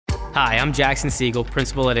Hi, I'm Jackson Siegal,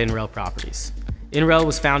 principal at In-Rel Properties. In-Rel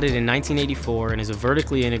was founded in 1984 and is a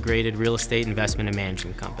vertically integrated real estate investment and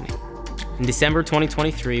management company. In December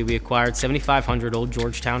 2023, we acquired 7500 Old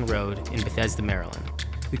Georgetown Road in Bethesda, Maryland.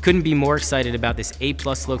 We couldn't be more excited about this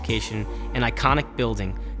A-plus location and iconic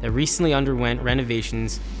building that recently underwent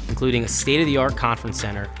renovations, including a state-of-the-art conference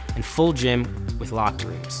center and full gym with locker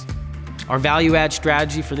rooms. Our value-add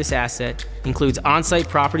strategy for this asset includes on-site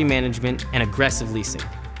property management and aggressive leasing.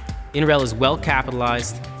 In-Rel is well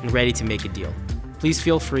capitalized and ready to make a deal. Please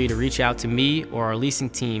feel free to reach out to me or our leasing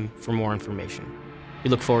team for more information. We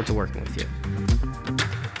look forward to working with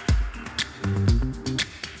you.